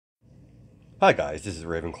Hi guys, this is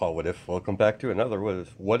Ravenclaw What If. Welcome back to another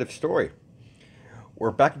What If story.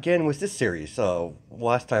 We're back again with this series.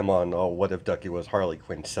 Last time on What If Ducky was Harley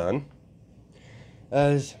Quinn's son.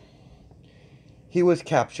 As he was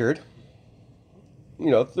captured,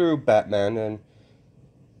 through Batman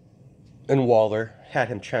and Waller had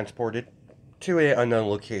him transported to a unknown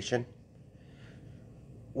location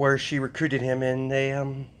where she recruited him in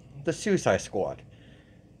the Suicide Squad.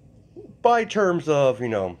 By terms of,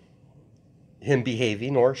 him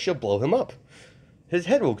behaving or she'll blow him up. His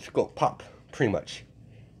head will go pop, pretty much.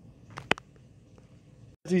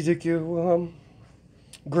 Ezekiel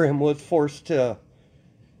Grimm was forced to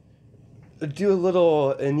do a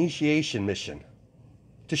little initiation mission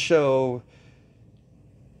to show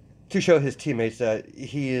his teammates that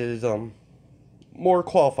he is more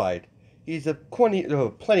qualified. He's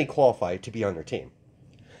plenty qualified to be on their team.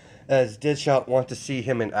 As Deadshot wants to see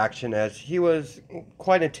him in action, as he was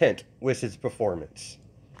quite intent with his performance,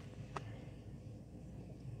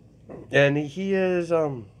 and he's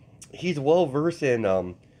well versed in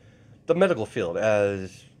the medical field,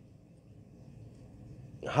 as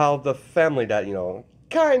how the family that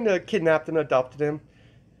kind of kidnapped and adopted him,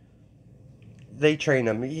 they train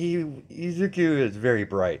him. Izuku is very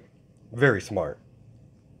bright, very smart.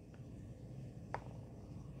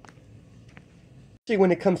 See,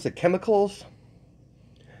 when it comes to chemicals,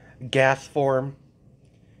 gas form,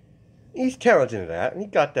 he's talented at that, and he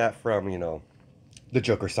got that from the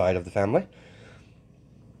Joker side of the family.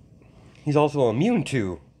 He's also immune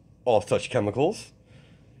to all such chemicals,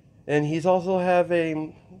 and he's also have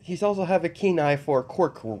a keen eye for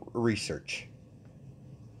quirk research.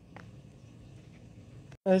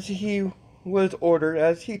 As he was ordered,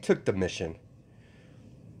 as he took the mission,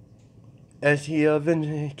 as he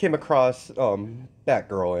then came across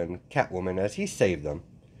Batgirl and Catwoman, as he saved them,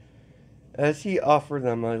 as he offered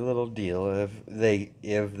them a little deal if they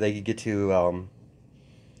could get to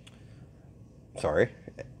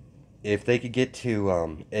if they could get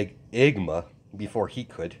to Igma before he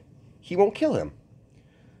could, he won't kill him.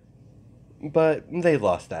 But they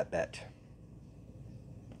lost that bet.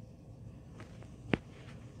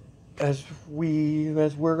 As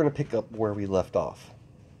we're gonna pick up where we left off.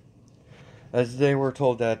 As they were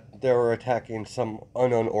told that they were attacking some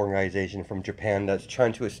unknown organization from Japan that's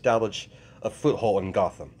trying to establish a foothold in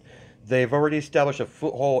Gotham. They've already established a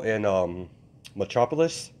foothold in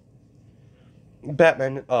Metropolis,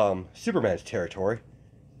 Superman's territory.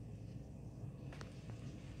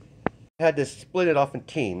 Had to split it off in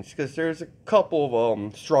teams because there's a couple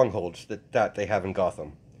of strongholds that they have in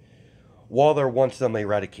Gotham. Waller wants them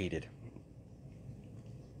eradicated.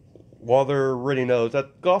 Waller already knows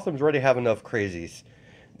that Gotham's already have enough crazies.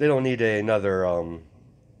 They don't need another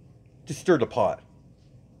to stir the pot.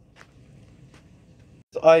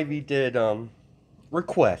 So Ivy did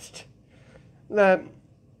request that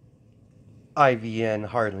Ivy and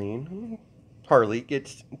Harley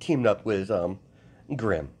gets teamed up with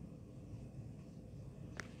Grimm.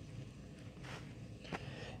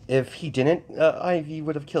 If he didn't, Ivy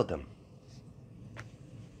would have killed him.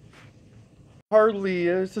 Harley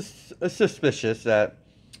is suspicious that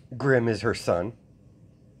Grimm is her son.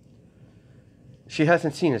 She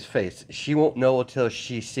hasn't seen his face. She won't know until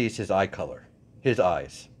she sees his eye color. His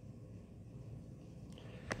eyes.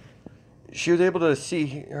 She was able to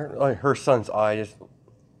see her son's eyes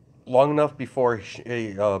long enough before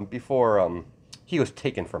he was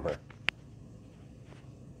taken from her.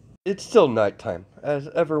 It's still nighttime as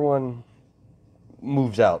everyone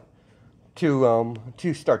moves out to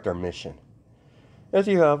start their mission. As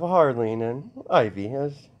you have Harleen and Ivy,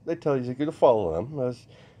 as they tell you to follow them, as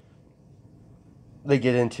they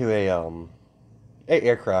get into a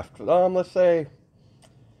aircraft, let's say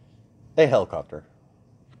a helicopter.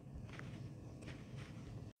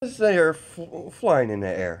 As they are flying in the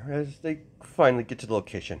air, as they finally get to the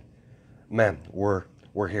location. Ma'am, we're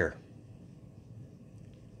here.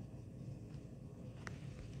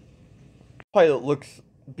 Pilot looks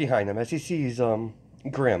behind him as he sees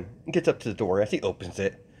Grimm, gets up to the door. As he opens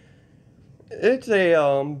it, it's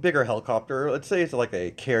a bigger helicopter. Let's say it's like a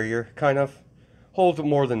carrier, kind of. Holds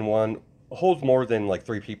more than like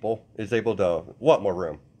 3 people. Is able to a lot more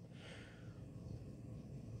room.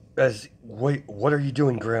 Wait, what are you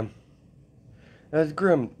doing, Grimm? As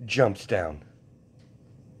Grimm jumps down.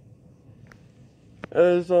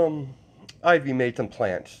 As Ivy made some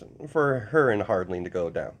plans for her and Hardline to go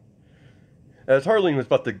down. As Harleen was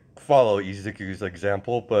about to follow Izuku's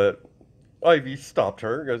example, but Ivy stopped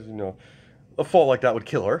her, because, a fall like that would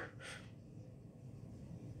kill her.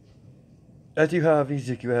 As you have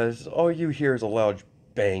Izuku, as all you hear is a loud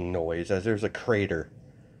bang noise, as there's a crater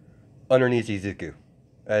underneath Izuku,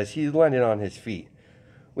 as he landed on his feet,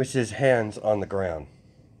 with his hands on the ground.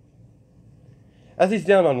 As he's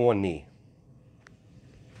down on one knee,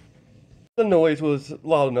 the noise was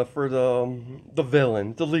loud enough for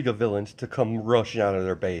the League of Villains, to come rushing out of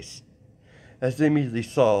their base, as they immediately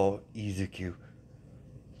saw Izuku.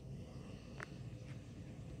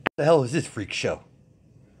 What the hell is this freak show?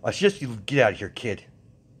 I suggest you get out of here, kid.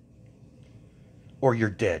 Or you're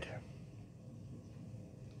dead.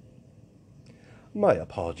 My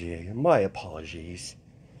apologies.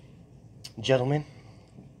 Gentlemen,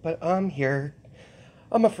 but I'm here.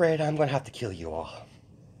 I'm afraid I'm gonna have to kill you all.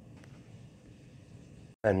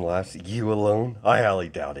 Unless you alone? I highly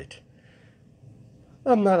doubt it.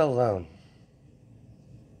 I'm not alone.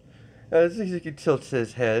 As Izuku tilts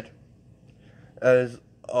his head, as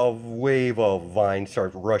a wave of vines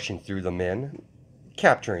starts rushing through the men,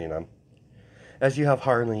 capturing them. As you have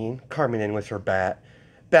Harleen coming in with her bat,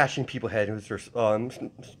 bashing people's heads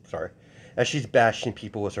with her, as she's bashing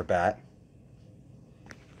people with her bat.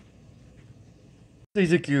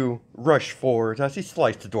 Izuku rushed forward as he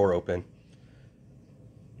sliced the door open.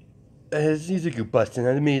 As Izuku busts in,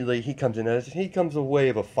 and immediately he comes in, as he comes a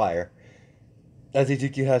wave of fire. As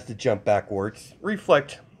Izuku has to jump backwards,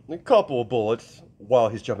 reflect a couple of bullets while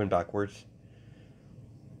he's jumping backwards.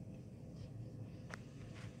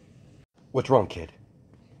 What's wrong, kid?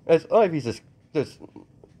 As Ivy's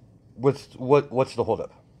what's the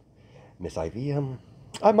holdup? Miss Ivy,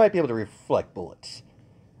 I might be able to reflect bullets,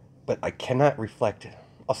 but I cannot reflect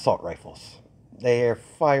assault rifles. Their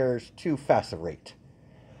fire's too fast a rate.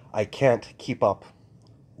 I can't keep up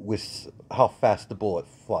with how fast the bullet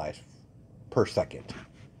flies per second.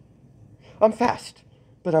 I'm fast,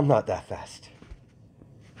 but I'm not that fast.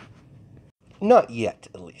 Not yet,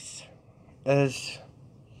 at least. As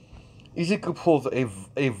Izuku pulls a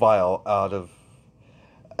vial out of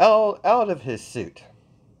his suit.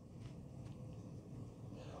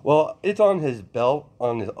 Well, it's on his belt,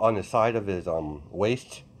 on the side of his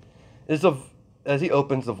waist. As he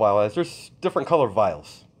opens the vial, as there's different color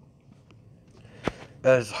vials.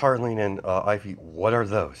 As Harleen and Ivy, what are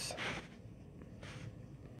those?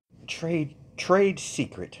 Trade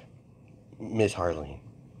secret, Miss Harleen.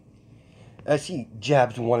 As he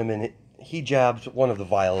jabs one of the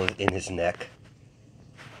vials in his neck.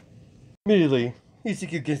 Immediately,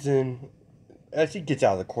 Izuku gets in. As he gets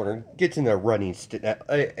out of the corner, gets in a running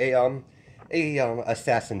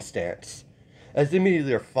assassin stance. As they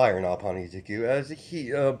immediately are firing upon Izuku, as he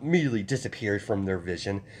immediately disappears from their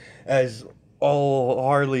vision, as all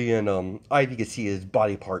Harley and Ivy can see his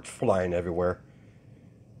body parts flying everywhere.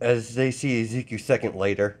 As they see Izuku second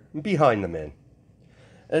later, behind the men.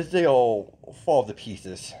 As they all fall to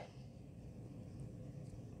pieces.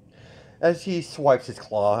 As he swipes his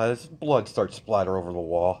claw, as blood starts to splatter over the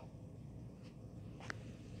wall.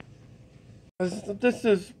 As this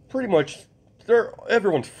is pretty much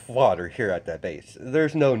everyone's fodder here at that base.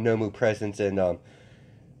 There's no Nomu presence, and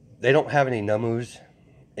they don't have any Nomus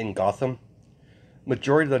in Gotham.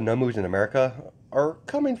 Majority of the Nomus in America are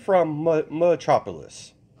coming from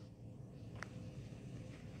Metropolis.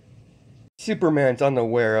 Superman's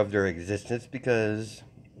unaware of their existence because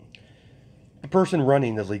the person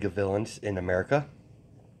running the League of Villains in America,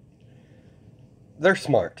 they're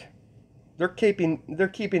smart. They're keeping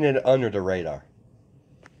it under the radar.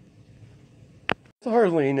 So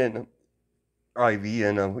Harleen and Ivy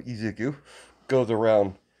and Izuku goes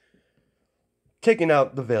around taking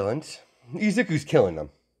out the villains. Izuku's killing them.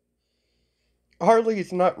 Harley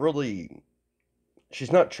is not really.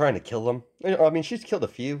 She's not trying to kill them. I mean, she's killed a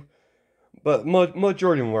few, but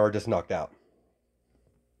majority of them are just knocked out.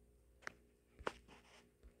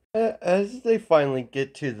 As they finally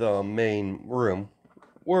get to the main room,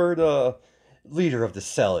 where the leader of the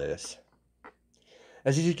cell is,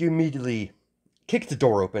 as Izuku immediately kicks the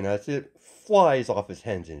door open as it flies off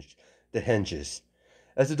the hinges,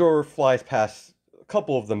 as the door flies past a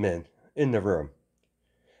couple of the men in the room,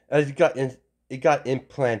 as it got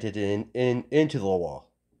implanted into the wall.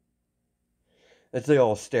 As they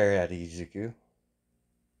all stare at Izuku.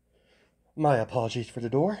 My apologies for the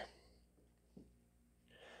door.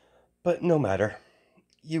 But no matter.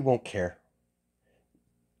 You won't care.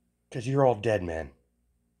 'Cause you're all dead, man.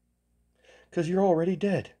 'Cause you're already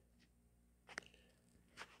dead.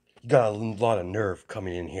 You got a lot of nerve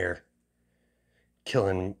coming in here.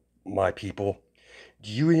 Killing my people.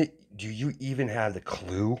 Do you even have the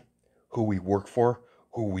clue who we work for?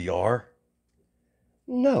 Who we are?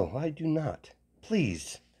 No, I do not.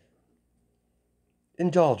 Please.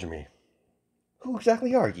 Indulge me. Who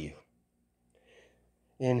exactly are you?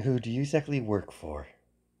 And who do you exactly work for?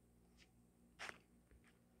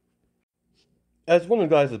 as one of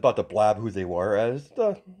the guys is about to blab who they were, as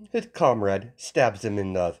his comrade stabs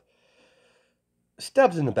in the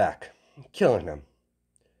back, killing him.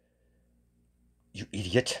 You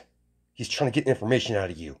idiot! He's trying to get information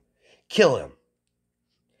out of you. Kill him.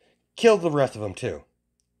 Kill the rest of them too.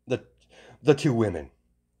 The the two women.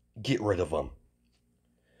 Get rid of them.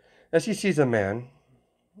 As he sees a man,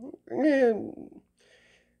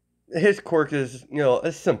 his quirk is,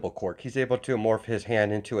 a simple quirk. He's able to morph his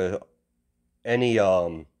hand into any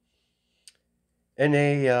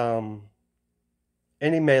any um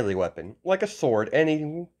any melee weapon, like a sword,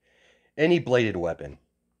 any bladed weapon.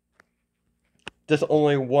 Just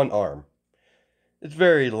only one arm. It's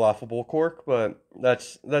very laughable quirk, but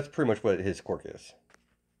that's pretty much what his quirk is.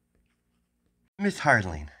 Miss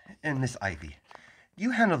Harleen and Miss Ivy,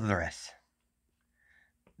 you handle the rest.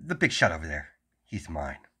 The big shot over there, he's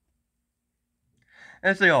mine.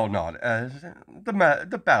 As they all nod, as the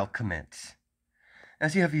battle commences.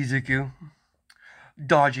 As you have Izuku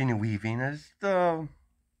dodging and weaving, as the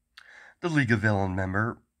League of Villain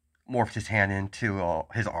member morphs his hand into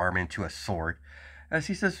his arm into a sword, as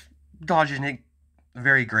he says, dodging it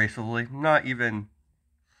very gracefully, not even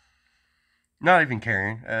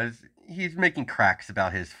caring, as he's making cracks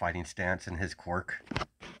about his fighting stance and his quirk.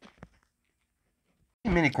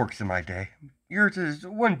 Many quirks in my day. Yours is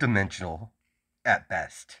one-dimensional, at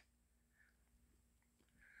best.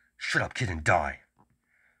 Shut up, kid, and die.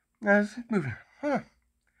 As moving,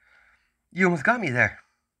 You almost got me there.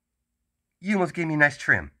 You almost gave me a nice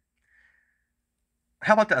trim.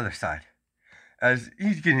 How about the other side? As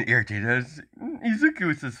he's getting irritated, as Izuku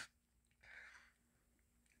is just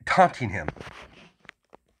taunting him.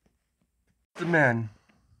 The man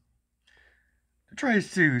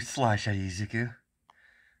tries to slash at Izuku.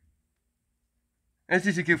 As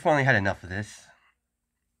Izuku finally had enough of this,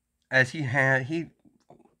 as he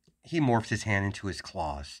morphs his hand into his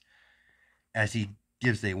claws, as he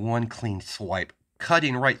gives a one clean swipe,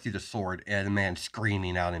 cutting right through the sword, and the man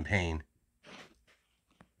screaming out in pain.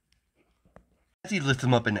 As he lifts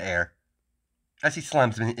him up in the air, as he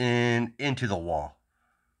slams him into the wall.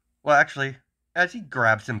 Well, actually, as he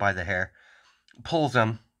grabs him by the hair, pulls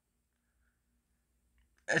him,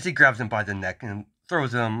 as he grabs him by the neck and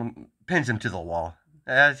pins him to the wall,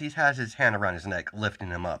 as he has his hand around his neck, lifting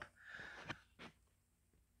him up.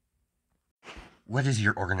 What is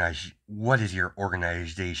your organization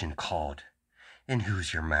called? And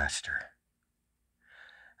who's your master?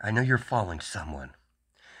 I know you're following someone.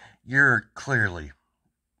 You're clearly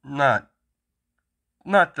not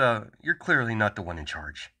the one in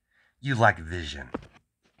charge. You lack vision.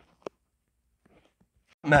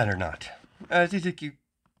 Matter not. As Izuku,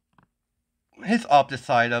 his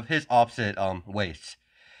opposite waist,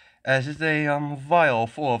 as is a vial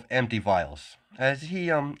full of empty vials, as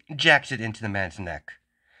he jacks it into the man's neck,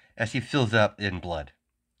 as he fills up in blood.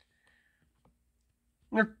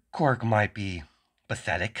 Your quirk might be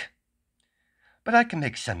pathetic, but I can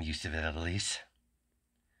make some use of it at least.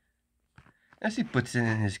 As he puts it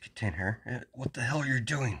in his container, what the hell are you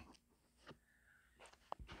doing?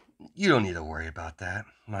 You don't need to worry about that,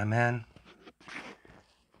 my man.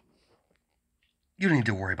 You don't need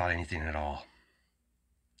to worry about anything at all.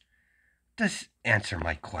 Just answer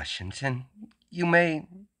my questions, and you may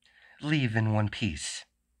leave in one piece.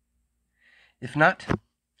 If not,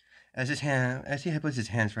 as he puts his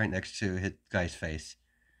hands right next to his guy's face,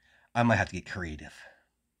 I might have to get creative.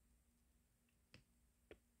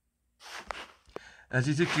 As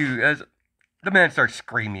the man starts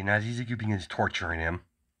screaming, as Izuku begins torturing him.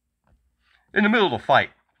 In the middle of the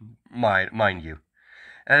fight, mind you.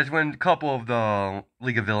 As when a couple of the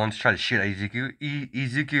League of Villains try to shoot at Izuku,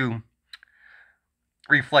 Izuku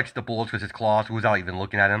reflects the bullets with his claws without even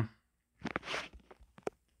looking at him.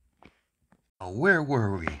 Oh, where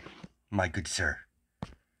were we, my good sir?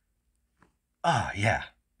 Ah, yeah,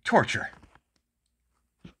 torture.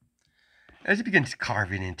 As he begins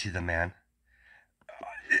carving into the man,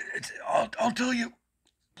 I'll tell you,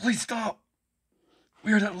 please stop.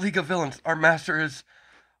 We are the League of Villains. Our master is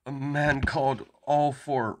a man called All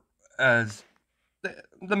For, as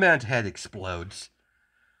the man's head explodes.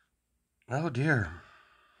 Oh dear.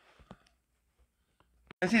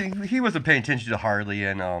 As he wasn't paying attention to Harley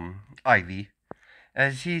and Ivy,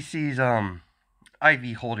 as he sees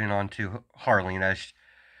Ivy holding on to Harley as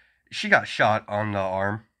she got shot on the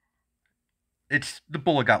arm. The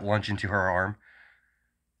bullet got launched into her arm.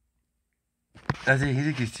 As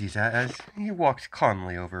he sees that, as he walks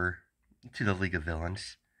calmly over to the League of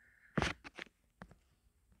Villains.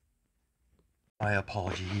 My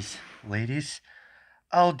apologies, ladies.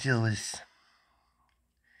 I'll deal with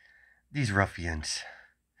these ruffians.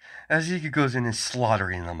 as he goes in and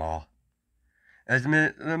slaughtering them all. As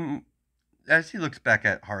he looks back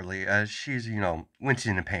at Harley, as she's,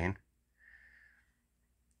 wincing in pain.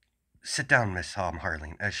 Sit down, Miss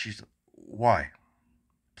Harling, as she's, why?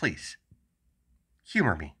 Please,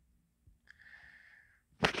 humor me.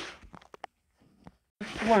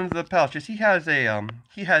 One of the pouches, he has a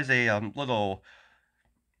little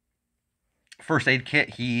first aid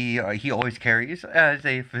kit he always carries as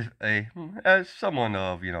as someone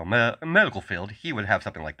of medical field. He would have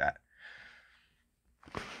something like that.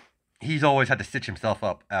 He's always had to stitch himself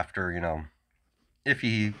up after if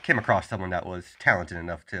he came across someone that was talented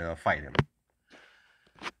enough to fight him.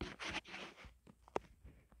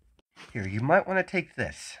 Here, you might want to take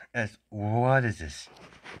this. What is this?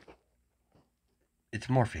 It's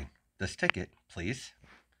morphine. Just take it, please.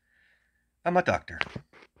 I'm a doctor.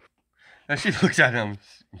 And she looks at him.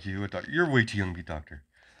 You a doctor? You're way too young to be a doctor.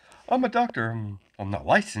 I'm a doctor. I'm not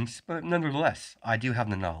licensed, but nonetheless, I do have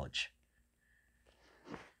the knowledge.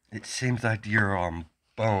 It seems like your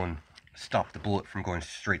bone stopped the bullet from going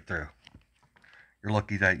straight through. You're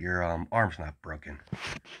lucky that your arm's not broken.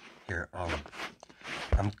 Here,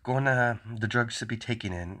 the drugs should be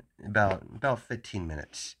taken in about 15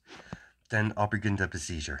 minutes. Then I'll begin the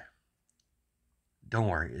procedure. Don't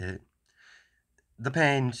worry, the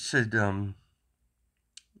pain should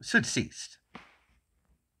cease.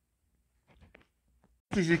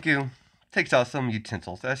 Izuku takes out some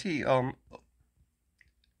utensils as he opens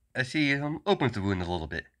the wound a little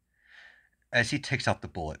bit. As he takes out the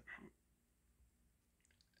bullet.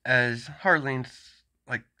 As Harleen's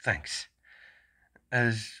like, thanks.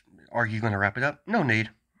 Are you going to wrap it up? No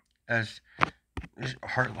need. As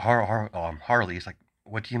Harley's like,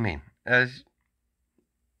 what do you mean? As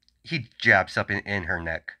he jabs up in her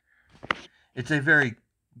neck. It's a very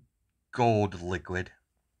gold liquid.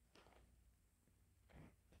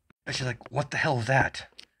 And she's like, what the hell is that?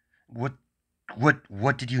 What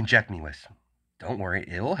did you inject me with? Don't worry,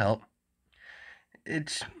 it will help.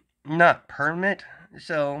 It's not permanent,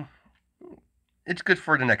 so it's good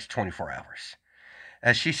for the next 24 hours.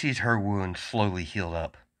 As she sees her wound slowly heal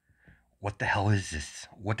up. What the hell is this?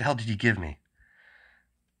 What the hell did you give me?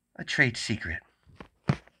 A trade secret.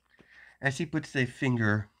 As he puts a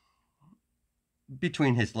finger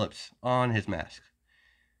between his lips on his mask.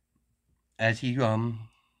 As he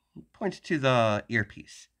points to the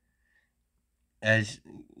earpiece.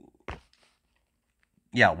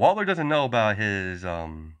 Waller doesn't know about his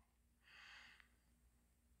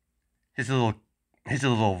little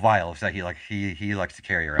vials that he likes to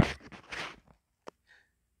carry around.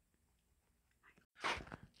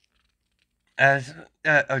 As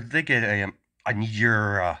they get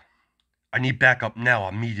I need backup now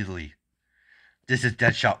immediately. This is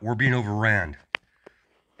Deadshot. We're being overran.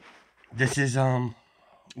 This is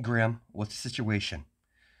Graham. What's the situation?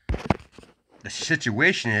 The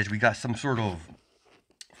situation is we got some sort of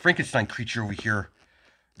Frankenstein creature over here.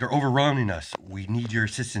 They're overrunning us. We need your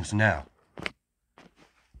assistance now.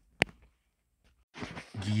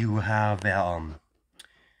 Do you have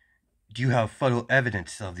photo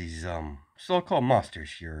evidence of these so-called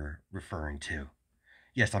monsters you're referring to?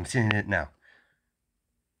 Yes, I'm seeing it now.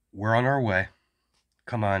 We're on our way.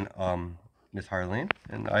 Come on, Miss Harleen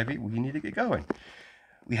and Ivy, we need to get going.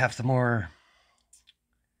 We have some more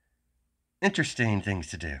interesting things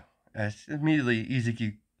to do. As immediately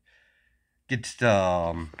Izuku gets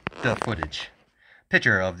the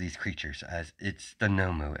picture of these creatures, as it's the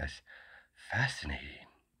Nomu. As fascinating.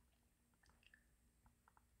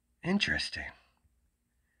 Interesting.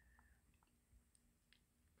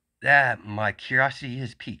 That my curiosity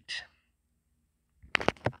is piqued.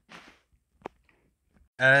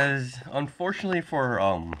 As unfortunately for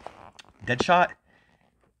Deadshot,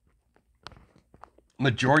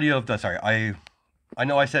 majority of the I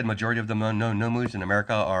know I said majority of the Nomus in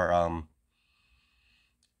America are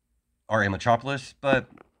in Metropolis, but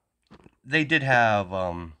they did have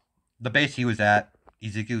the base he was at,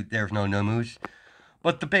 Izuku, there's no Nomus.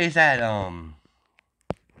 But the base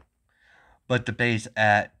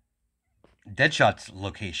at Deadshot's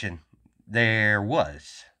location, there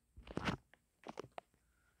was.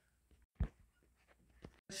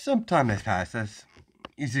 Some time has passed as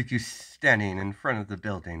Izuku's standing in front of the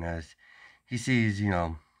building as he sees,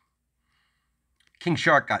 King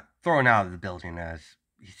Shark got thrown out of the building as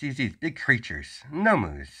he sees these big creatures,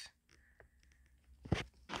 Nomus.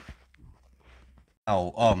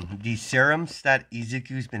 These serums that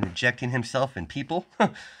Izuku's been injecting himself in people,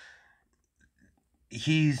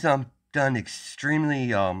 he's done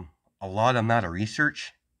extremely a lot amount of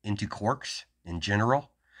research into quirks in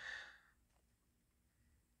general.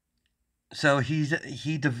 So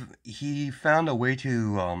he found a way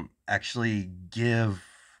to actually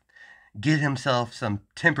get himself some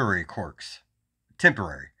temporary quirks.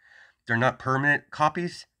 Temporary. They're not permanent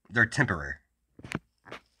copies. They're temporary.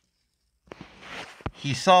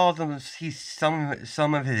 He saw them.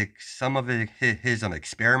 Some of his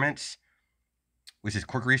experiments with his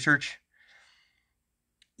quirk research.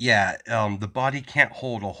 Yeah, the body can't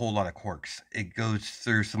hold a whole lot of quirks. It goes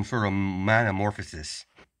through some sort of metamorphosis.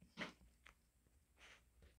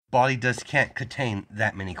 Body just can't contain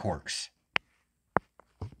that many quirks.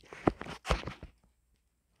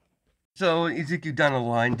 So Izuku down the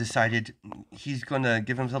line decided he's gonna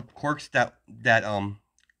give himself quirks that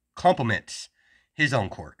complements his own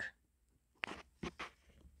quirk.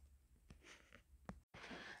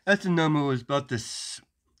 As the Nomu was about to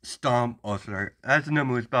stomp, oh sorry, as the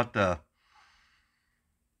Nomu was about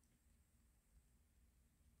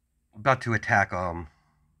to attack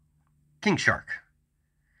King Shark.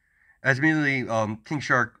 As immediately King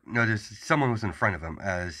Shark noticed someone was in front of him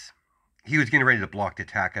as he was getting ready to block the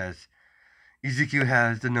attack as Izuku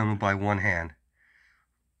has the Nomu by one hand,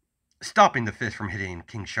 stopping the fist from hitting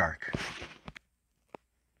King Shark.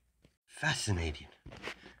 Fascinating.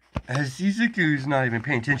 As Izuku's not even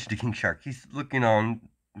paying attention to King Shark, he's looking on.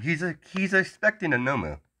 He's expecting a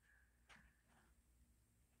Nomu.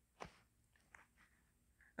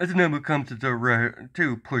 As the Nomu comes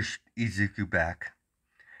to push Izuku back,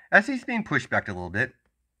 as he's being pushed back a little bit,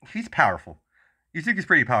 he's powerful. Izuku's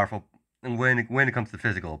pretty powerful when it comes to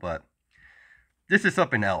physical, but this is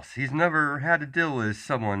something else. He's never had to deal with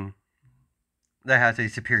someone that has a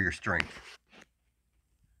superior strength.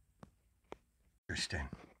 Interesting.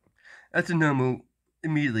 As the Nomu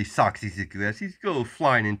immediately socks Izuku as he goes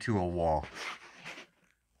flying into a wall.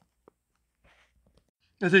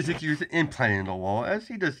 As Izuku is implanted in the wall, as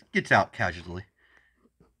he just gets out casually.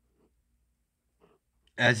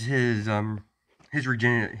 As his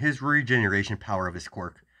regeneration power of his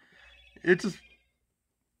quirk, it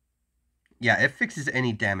fixes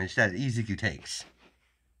any damage that Izuku takes.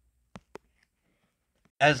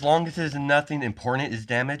 As long as there's nothing important is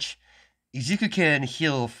damaged, Izuku can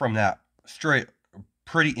heal from that straight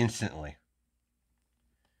pretty instantly.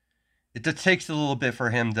 It just takes a little bit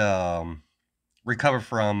for him to recover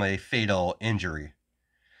from a fatal injury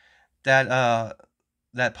that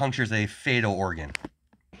punctures a fatal organ.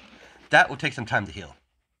 That will take some time to heal.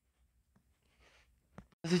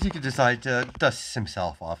 As Izuku decides to dust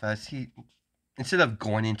himself off, as he, instead of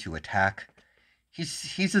going into attack,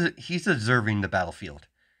 he's observing the battlefield.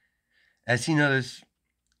 As he notices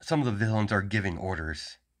some of the villains are giving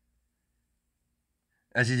orders.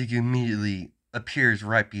 As Izuku immediately appears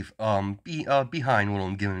right behind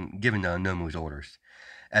one of them giving Nomu's orders,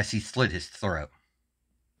 as he slit his throat.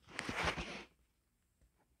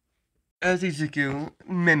 As Izuku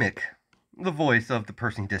mimic the voice of the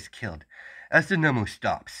person he just killed, as the Nomu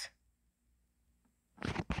stops.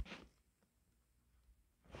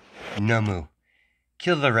 Nomu,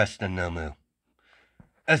 kill the rest of Nomu.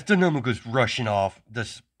 As the Nomu goes rushing off,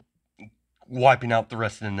 just wiping out the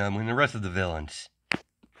rest of the Nomu and the rest of the villains.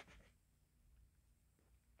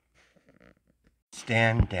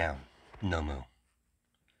 Stand down, Nomu.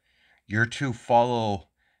 You're to follow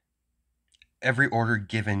every order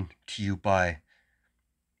given to you by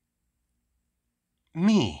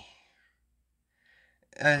me.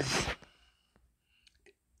 As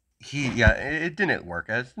it didn't work.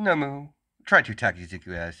 As Nomu tried to attack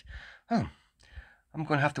Izuku as, I'm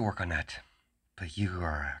going to have to work on that. But you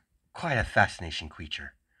are quite a fascinating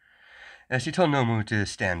creature. As he told Nomu to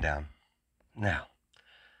stand down. Now,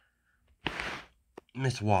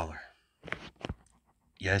 Miss Waller.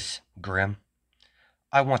 Yes, Grim.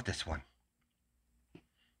 I want this one.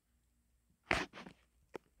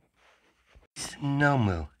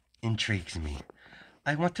 Nomu intrigues me.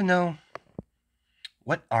 I want to know,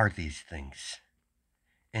 what are these things?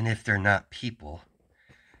 And if they're not people,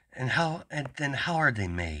 then how are they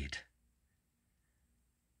made?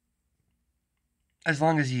 As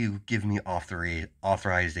long as you give me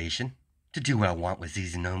authorization to do what I want with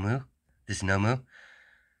this Nomu,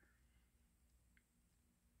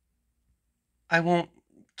 I won't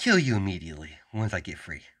kill you immediately once I get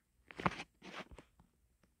free.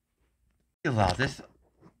 Allow this,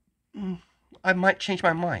 I might change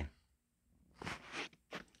my mind.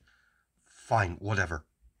 Fine, whatever.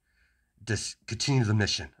 Just continue the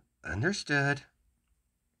mission. Understood.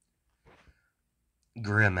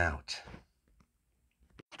 Grim out.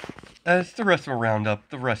 As the rest of them round up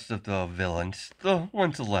the rest of the villains, the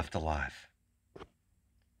ones left alive.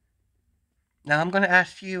 Now I'm going to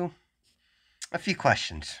ask you a few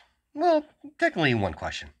questions. Well, technically one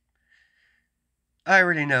question. I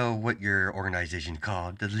already know what your organization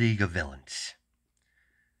called, the League of Villains.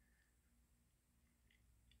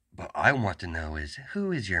 What I want to know is,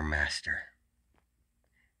 who is your master?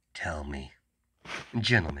 Tell me.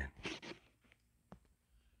 Gentlemen.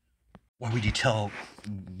 Why would you tell...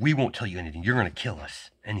 We won't tell you anything. You're going to kill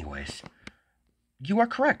us. Anyways. You are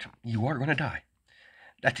correct. You are going to die.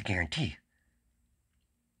 That's a guarantee.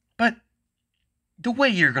 But the way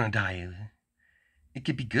you're going to die, it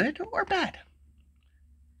could be good or bad.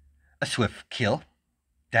 A swift kill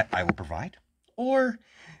that I will provide. Or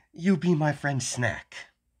you'll be my friend's snack.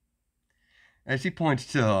 As he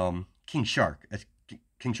points to King Shark. As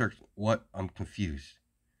King Shark, what? I'm confused.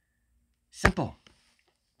 Simple,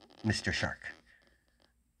 Mr. Shark.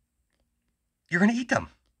 You're going to eat them.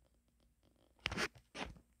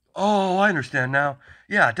 Oh, I understand now.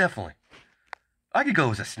 Yeah, definitely. I could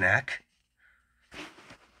go as a snack.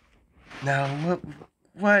 Now,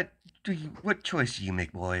 what choice do you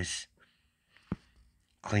make, boys?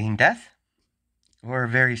 Clean death? Or a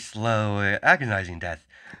very slow, agonizing death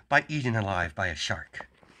by eaten alive by a shark?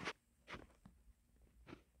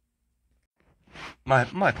 My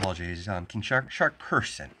apologies, King Shark. Shark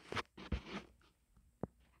person.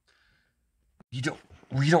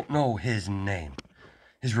 We don't know his name.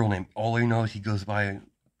 His real name. All we know is he goes by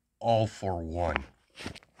All for One.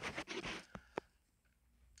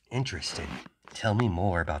 Interesting. Tell me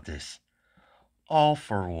more about this. All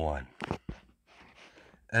for One.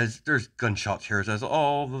 As there's gunshots here, as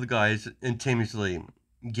all the guys ingeniously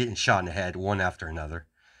getting shot in the head one after another.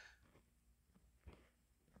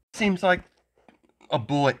 Seems like a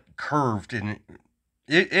bullet curved and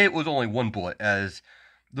it was only one bullet, as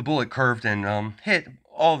the bullet curved and hit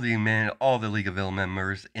all the League of Villain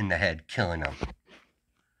members in the head, killing them.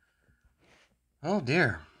 Oh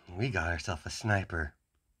dear, we got ourselves a sniper.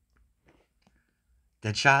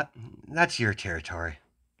 Deadshot, that's your territory.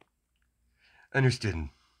 Understood.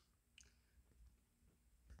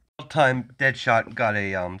 Time Deadshot got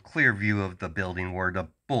a clear view of the building where the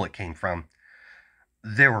bullet came from.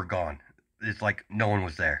 They were gone. It's like no one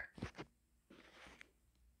was there.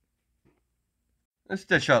 This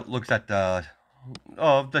Deadshot looks at the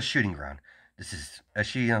shooting ground. This is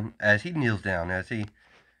as he kneels down, as he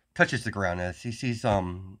touches the ground, as he sees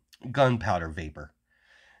gunpowder vapor.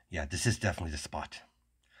 Yeah, this is definitely the spot.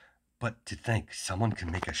 But to think someone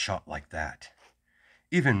can make a shot like that,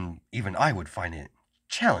 even I would find it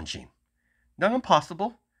challenging. Not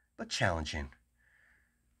impossible, but challenging.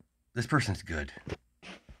 This person's good.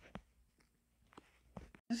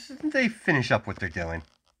 They finish up what they're doing.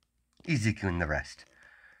 Ezekiel and the rest.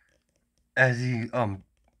 As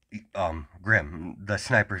Grim, the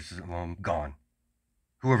sniper's gone.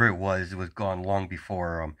 Whoever it was gone long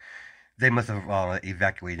before. They must have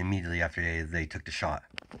evacuated immediately after they took the shot.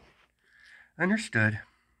 Understood.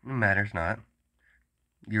 It matters not.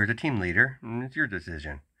 You're the team leader, and it's your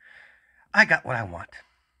decision. I got what I want.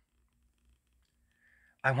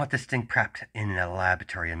 I want this thing prepped in a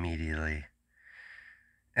laboratory immediately.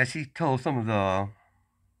 As he told some of the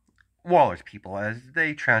Waller's people as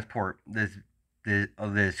they transport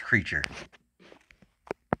this creature.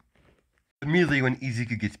 Immediately when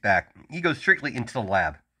Ezekiel gets back, he goes strictly into the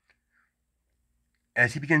lab.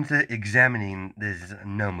 As he begins examining this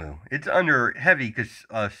Nomu, it's under heavy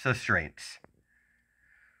restraints.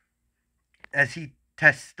 As he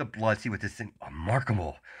tests the blood, see what this thing,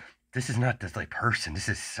 remarkable. This is not just a person. This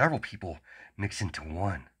is several people mixed into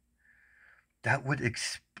one. That would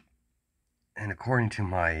and according to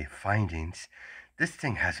my findings, this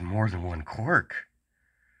thing has more than one quirk.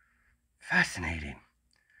 Fascinating.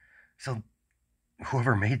 So,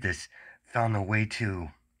 whoever made this found a way to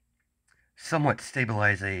somewhat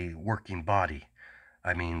stabilize a working body.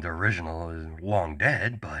 I mean, the original is long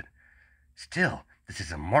dead, but still, this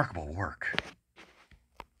is a remarkable work.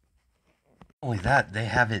 Not only that, they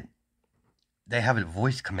have it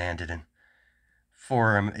voice commanded in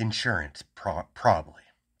for insurance, probably.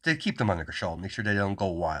 To keep them under control, make sure they don't go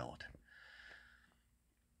wild.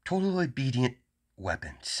 Totally obedient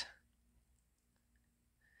weapons.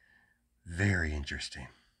 Very interesting.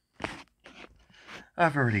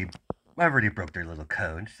 I've already broke their little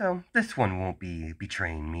code, so this one won't be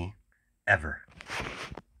betraying me. Ever.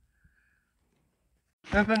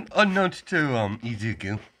 I've been unknowns to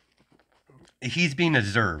Izuku. He's being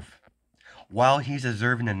observed. While he's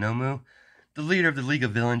observing the Nomu, the leader of the League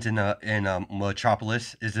of Villains in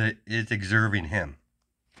Metropolis is observing him.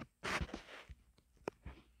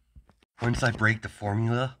 Once I break the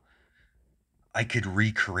formula, I could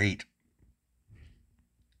recreate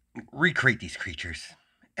these creatures.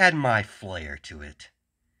 Add my flair to it.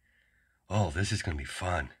 Oh, this is going to be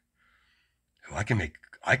fun. I can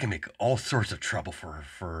make all sorts of trouble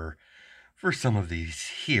for some of these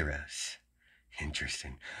heroes.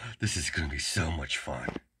 Interesting. This is gonna be so much fun.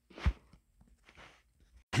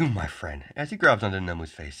 You, my friend, as he grabs onto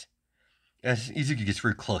Nomu's face, as Izuku gets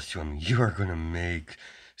very close to him, you are gonna make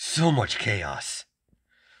so much chaos.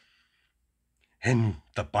 And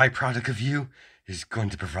the byproduct of you is going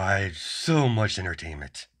to provide so much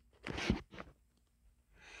entertainment.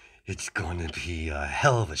 It's going to be a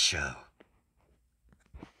hell of a show.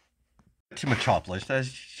 To Metropolis,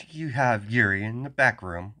 as you have Yuri in the back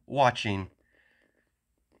room watching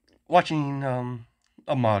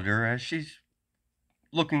a monitor as she's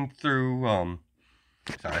looking through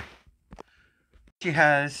sorry. She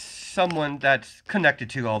has someone that's connected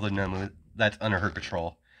to all the Nomu that's under her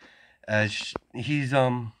control. As he's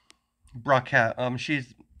broadcast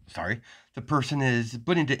she's sorry, the person is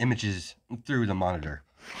putting the images through the monitor.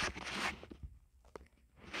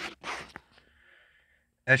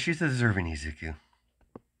 As she's observing Izuku.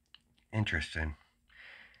 Interesting.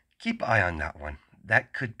 Keep an eye on that one.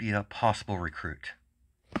 That could be a possible recruit.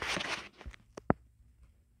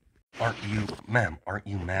 Aren't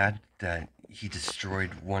you mad that he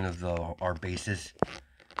destroyed one of our bases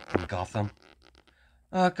in Gotham?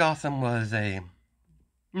 Gotham was a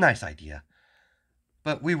nice idea,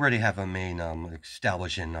 but we already have a main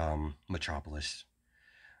established in Metropolis.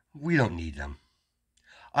 We don't need them.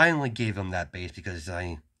 I only gave him that base because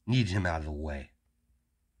I needed him out of the way.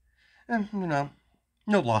 And,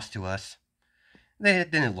 no loss to us. They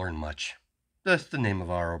didn't learn much. That's the name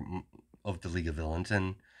of the League of Villains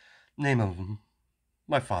and name of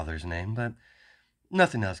my father's name, but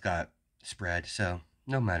nothing else got spread, so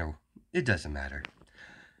it doesn't matter.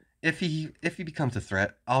 If he becomes a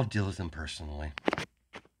threat, I'll deal with him personally.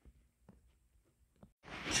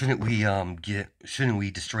 Shouldn't we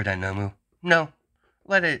destroy that Nomu? No.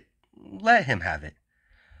 Let him have it.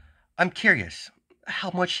 I'm curious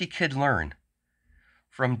how much he could learn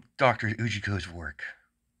from Dr. Ujiko's work.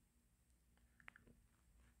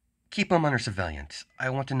 Keep him under surveillance. I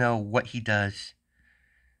want to know what he does,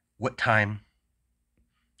 what time,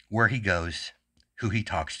 where he goes, who he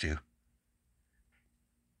talks to.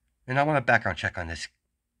 And I want a background check on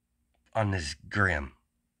this Grimm.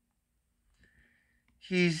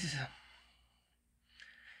 He's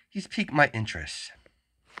piqued my interest.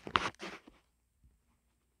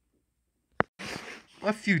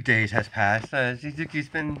 A few days has passed as Izuku's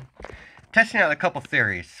been testing out a couple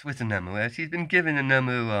theories with the Nomu, as he's been giving the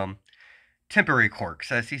Nomu temporary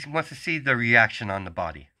quirks, as he wants to see the reaction on the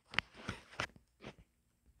body.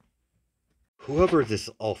 Whoever this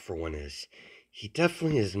All For One is, he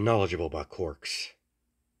definitely is knowledgeable about quirks.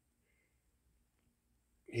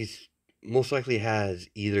 He's most likely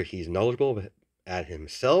he's knowledgeable at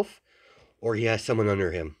himself, or he has someone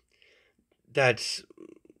under him that's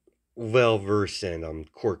well versed in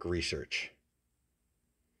quirk research.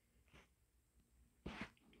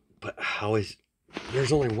 But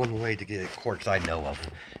there's only one way to get quirks I know of.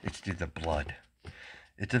 It's through the blood.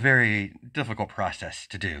 It's a very difficult process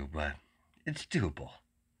to do, but it's doable.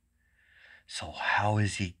 So how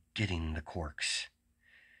is he getting the quirks?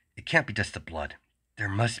 It can't be just the blood. There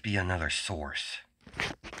must be another source.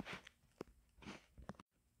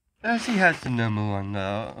 As he has the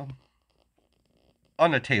Nomu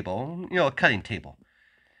on the table, a cutting table.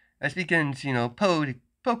 As he begins,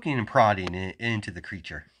 poking and prodding into the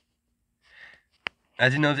creature.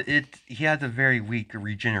 As he knows, he has a very weak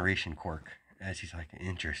regeneration quirk. As he's like,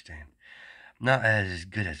 interesting. Not as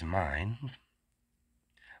good as mine.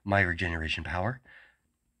 My regeneration power.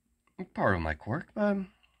 Part of my quirk, but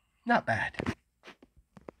not bad.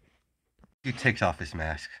 He takes off his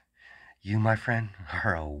mask. You, my friend,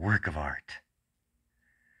 are a work of art.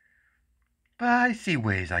 But I see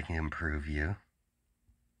ways I can improve you.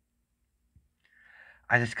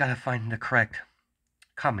 I just gotta find the correct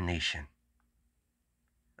combination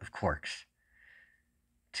of quirks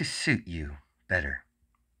to suit you better.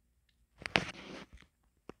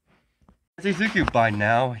 As Izuku by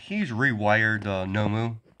now, he's rewired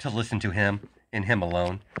Nomu to listen to him and him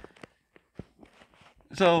alone.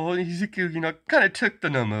 So Izuku, kind of took the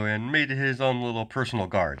Nomu and made it his own little personal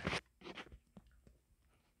guard.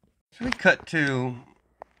 So we cut to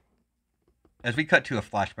a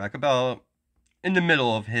flashback about in the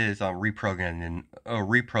middle of his reprogramming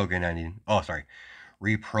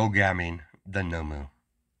the Nomu.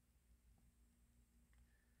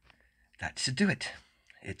 That should do it.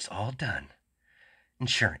 It's all done.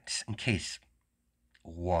 Insurance, in case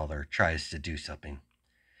Waller tries to do something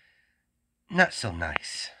not so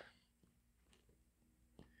nice.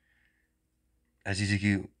 As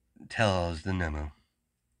Izuku tells the Nomu,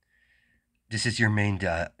 This is your main,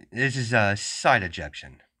 this is a side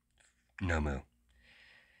objection, Nomu.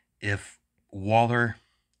 If Waller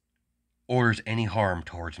orders any harm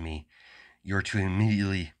towards me, you're to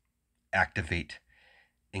immediately activate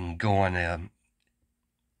and go on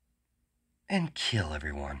and kill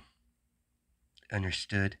everyone.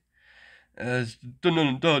 Understood? As the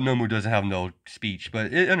Nomu doesn't have no speech,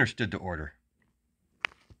 but it understood the order.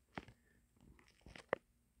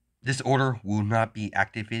 This order will not be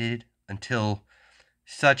activated until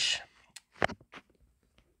such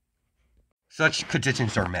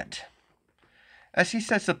conditions are met. As he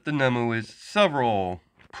sets up the Nomu with several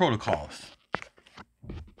protocols.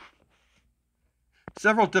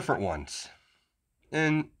 Several different ones.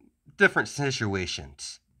 In different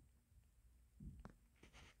situations.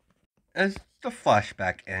 As the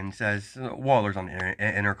flashback ends, as Waller's on the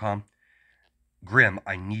intercom, Grim,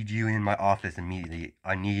 I need you in my office immediately.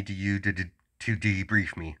 I need you to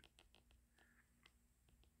debrief me.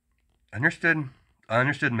 Understood.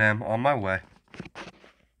 Understood, ma'am. On my way.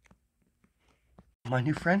 My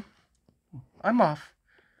new friend, I'm off.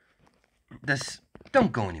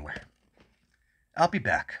 Don't go anywhere. I'll be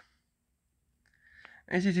back.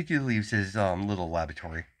 As Ezekiel leaves his little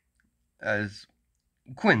laboratory, as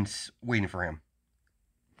Quinn's waiting for him.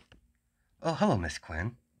 Oh, hello, Miss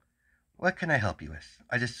Quinn. What can I help you with?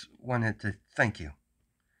 I just wanted to thank you.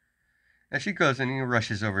 And she goes and he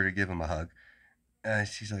rushes over to give him a hug.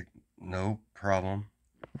 She's like, no problem,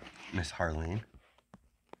 Miss Harleen.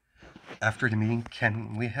 After the meeting,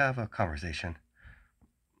 can we have a conversation?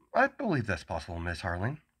 I believe that's possible, Miss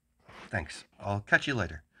Harleen. Thanks. I'll catch you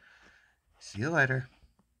later. See you later.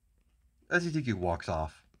 As Ezekiel walks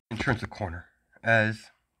off and turns the corner,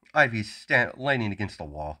 as Ivy's leaning against the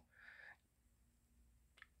wall.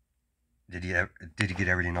 Did you get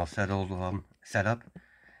everything all settled, set up?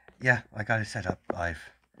 Yeah, I got it set up, Ive.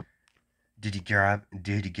 Did you get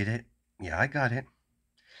it? Yeah, I got it.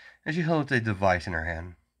 And she holds a device in her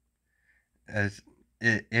hand, as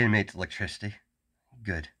it emits electricity.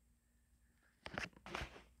 Good.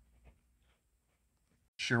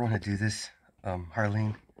 Sure want to do this,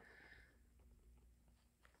 Harleen?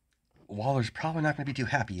 Waller's probably not going to be too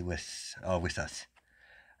happy with us.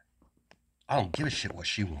 I don't give a shit what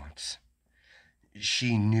she wants.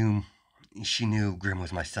 She knew Grim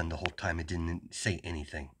was my son the whole time and didn't say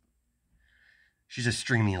anything. She's just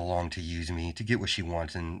stringing me along to use me, to get what she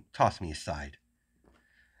wants and toss me aside.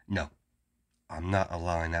 No, I'm not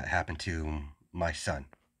allowing that to happen to my son.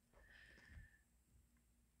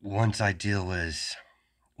 Once I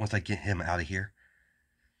get him out of here,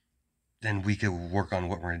 then we could work on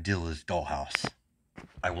what we're going to deal with this dollhouse.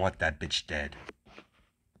 I want that bitch dead.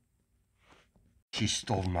 She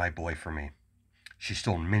stole my boy from me. She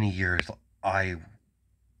stole many years I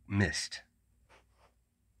missed.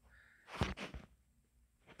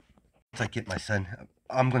 Once I get my son,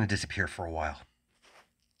 I'm going to disappear for a while.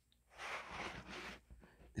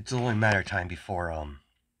 It's only a matter of time before,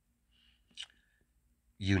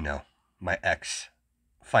 my ex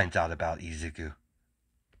finds out about Izuku.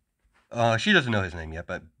 She doesn't know his name yet,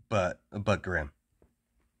 but Grim.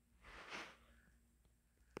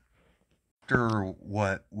 After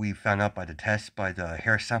what we found out by the test, by the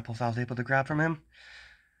hair samples I was able to grab from him,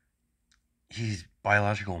 he's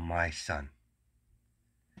biological my son.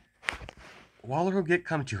 Waller will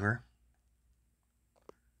come to her,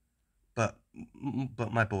 but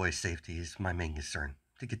my boy's safety is my main concern.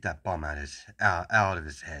 To get that bomb out of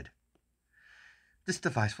his head. This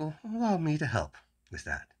device will allow me to help with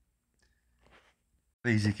that.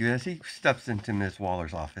 Basically, as he steps into Ms.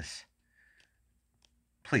 Waller's office,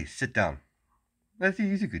 please sit down. As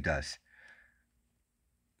Izuku does.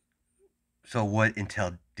 So what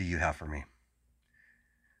intel do you have for me?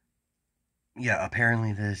 Yeah,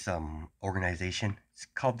 apparently this organization, it's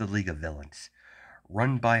called the League of Villains,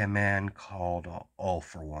 run by a man called All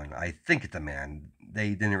for One. I think it's a man.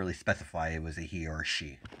 They didn't really specify it was a he or a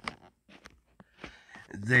she.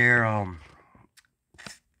 They're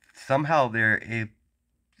somehow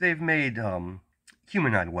they've made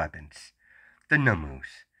humanoid weapons, the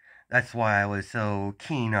Nomus. That's why I was so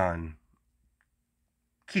keen on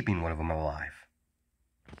keeping one of them alive.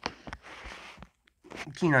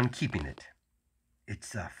 Keen on keeping it.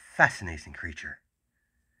 It's a fascinating creature.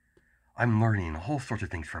 I'm learning a whole sorts of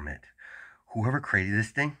things from it. Whoever created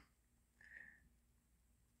this thing,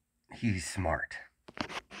 he's smart. I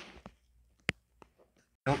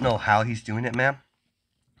don't know how he's doing it, ma'am,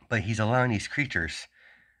 but he's allowing these creatures,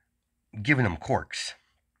 giving them quirks.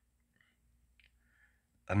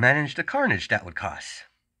 Manage the carnage that would cause.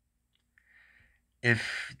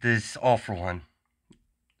 If this All for One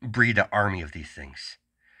breed an army of these things,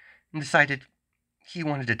 and decided he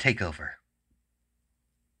wanted to take over.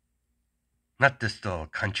 Not just the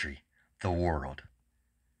country, the world.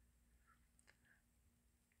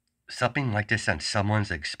 Something like this on someone's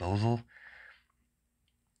disposal,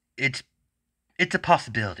 it's it's a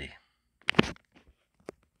possibility.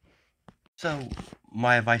 So,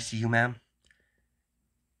 my advice to you, ma'am,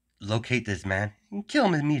 locate this man and kill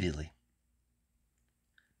him immediately.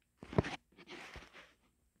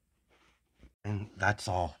 And that's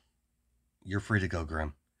all. You're free to go,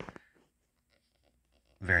 Grim.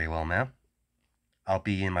 Very well, ma'am. I'll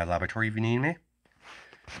be in my laboratory if you need me.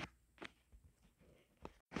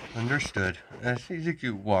 Understood. As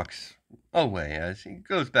Izuku walks away, as he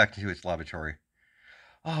goes back to his laboratory.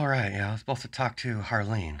 Alright, yeah, I was supposed to talk to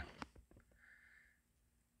Harleen.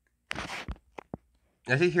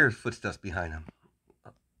 As he hears footsteps behind him.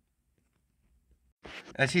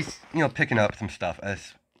 As he's, picking up some stuff,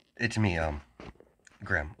 as it's me,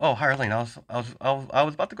 Grim. Oh, Harleen, I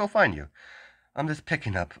was about to go find you. I'm just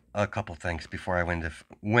picking up a couple things before I went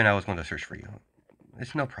when I was going to search for you.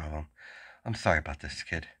 It's no problem. I'm sorry about this,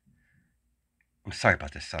 kid. I'm sorry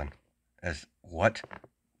about this, son. As what?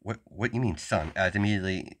 What you mean, son? As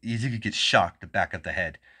immediately Izuku gets shocked the back of the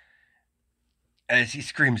head. As he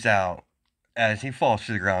screams out, as he falls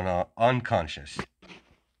to the ground unconscious.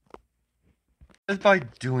 As by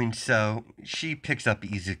doing so, she picks up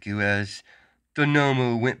Izuku as the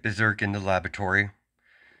Nomu went berserk in the laboratory.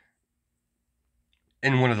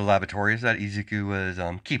 In one of the laboratories that Izuku was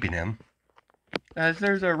keeping him. As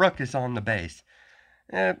there's a ruckus on the base.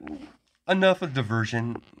 Enough of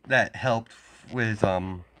diversion that helped with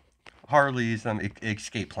Harley's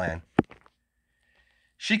escape plan.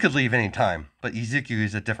 She could leave any time, but Izuku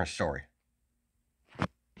is a different story.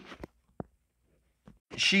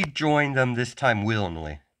 She joined them this time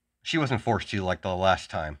willingly. She wasn't forced to like the last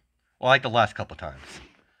time. Well, like the last couple times.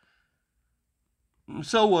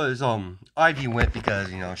 So was Ivy went because,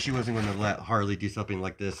 she wasn't going to let Harley do something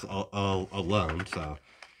like this alone, so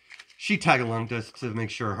she tagged along just to make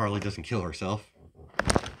sure Harley doesn't kill herself.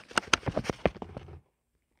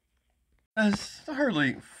 As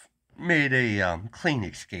Harley made a clean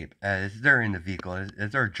escape as they're in the vehicle,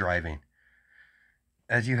 as they're driving.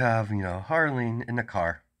 As you have, Harleen in the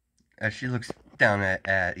car, as she looks down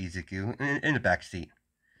at Izuku in the back seat.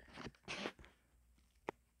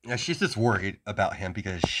 Now, she's just worried about him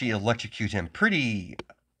because she electrocuted him pretty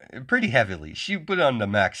heavily. She put on the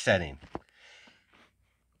max setting.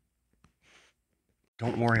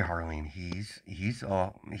 Don't worry, Harleen.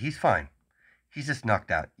 He's fine. He's just knocked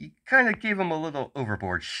out. You kind of gave him a little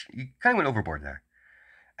overboard. You kind of went overboard there.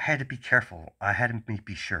 I had to be careful. I had to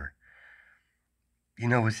be sure.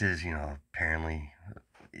 This is, apparently,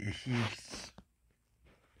 he's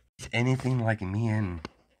anything like me and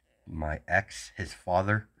my ex, his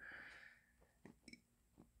father.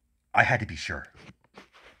 I had to be sure.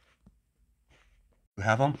 You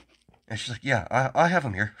have him? And she's like, yeah, I have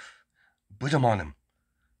him here. Put him on him.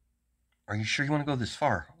 Are you sure you want to go this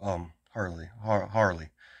far, Harley?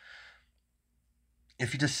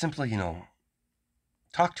 If you just simply,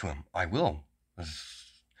 talk to him, I will.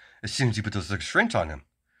 As soon as you put those restraints on him.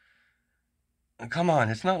 Come on,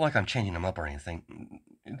 it's not like I'm changing him up or anything.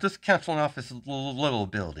 Just canceling off his little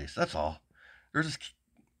abilities, that's all. They're just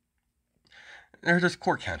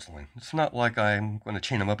court canceling. It's not like I'm going to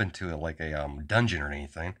chain him up into a dungeon or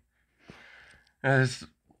anything. As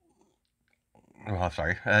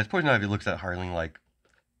Poison Ivy looks at Harleen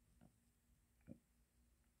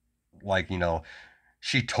like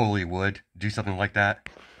she totally would do something like that.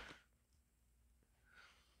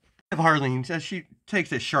 Harleen, as she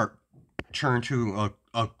takes a sharp turn to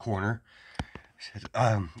a corner, says,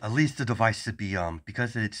 at least the device should be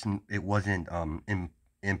because it wasn't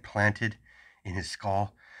implanted in his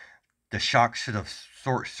skull. The shock should have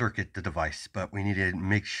short-circuited the device, but we need to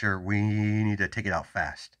make sure we need to take it out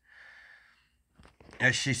fast.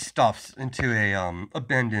 As she stops into a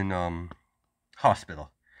abandoned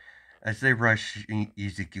hospital, as they rush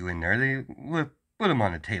Izuku in there, they put him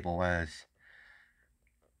on the table as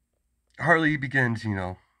Harley begins,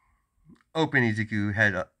 open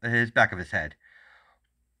Izuku his back of his head,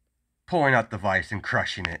 pulling out the device and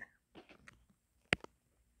crushing it.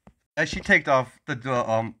 As she takes off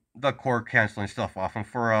the cord canceling stuff off him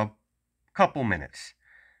for a couple minutes,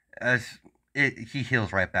 as he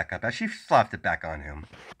heals right back up, as she slapped it back on him.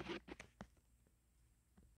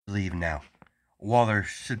 Leave now. Waller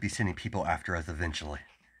should be sending people after us eventually.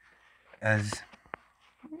 As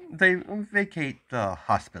they vacate the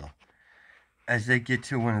hospital, as they get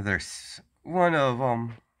to one of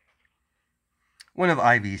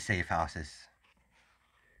Ivy's safe houses.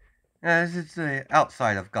 As it's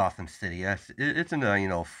outside of Gotham City. It's in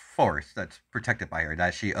a forest that's protected by her.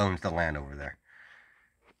 That she owns the land over there.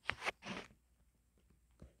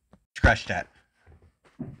 Scratch that.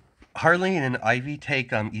 Harley and Ivy take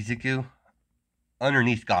Izuku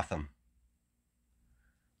underneath Gotham.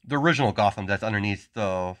 The original Gotham that's underneath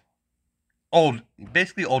the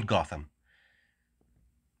basically old Gotham.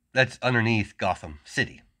 That's underneath Gotham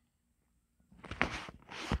City.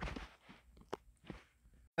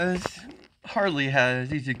 As Harley has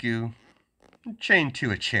Izuku chained to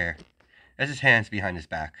a chair, as his hands behind his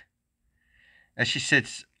back. As she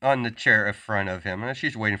sits on the chair in front of him, and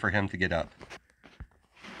she's waiting for him to get up.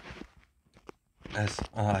 As,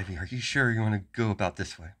 Ivy, are you sure you want to go about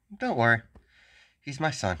this way? Don't worry. He's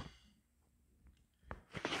my son.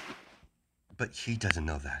 But he doesn't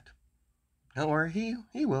know that. Don't worry,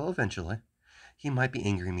 he will eventually. He might be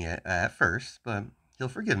angry at me at first, but he'll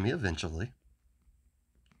forgive me eventually.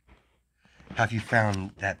 Have you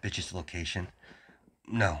found that bitch's location?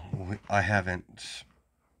 No, I haven't.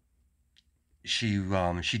 She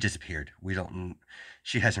disappeared.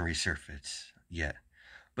 She hasn't resurfaced yet.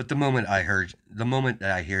 But the moment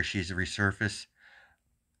that I hear she's resurfaced,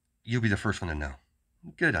 you'll be the first one to know.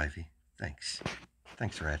 Good, Ivy. Thanks.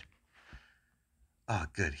 Thanks, Red. Ah,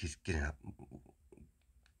 good. He's getting up.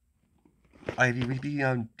 Ivy, would be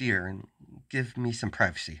dear and give me some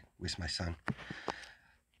privacy with my son.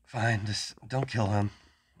 Fine, just don't kill him.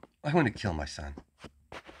 I want to kill my son.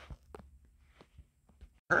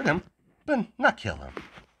 Hurt him, but not kill him.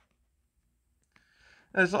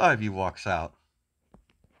 As Ivy walks out,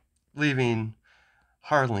 leaving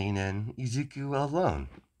Harleen and Izuku alone.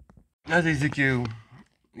 As Izuku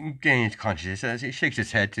gains consciousness, as he shakes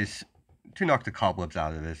his head to knock the cobwebs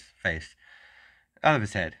out of his face, out of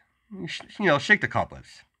his head. Shake the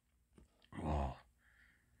cobwebs.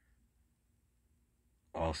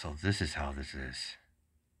 Oh, so this is how this is.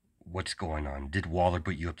 What's going on? Did Waller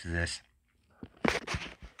put you up to this?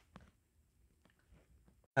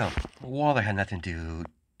 Oh, Waller had nothing to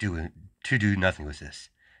do nothing with this.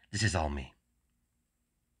 This is all me.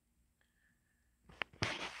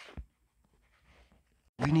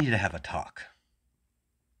 We need to have a talk.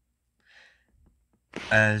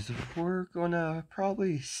 As we're gonna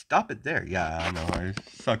probably stop it there. Yeah, I know. It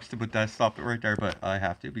sucks to stop it right there, but I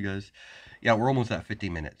have to because, yeah, we're almost at 50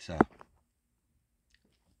 minutes. So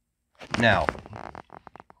now,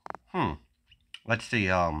 let's see.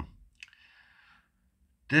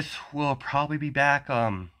 This will probably be back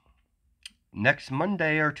next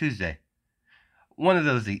Monday or Tuesday. One of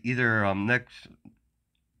those, either next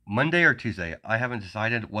Monday or Tuesday. I haven't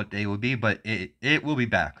decided what day it will be, but it will be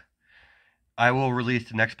back. I will release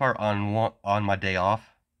the next part on my day off,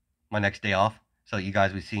 my next day off, so you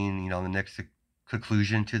guys will be seeing, the next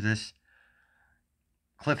conclusion to this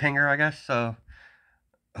cliffhanger, I guess. So,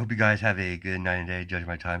 I hope you guys have a good night and day, judging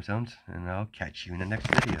my time zones, and I'll catch you in the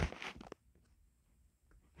next video.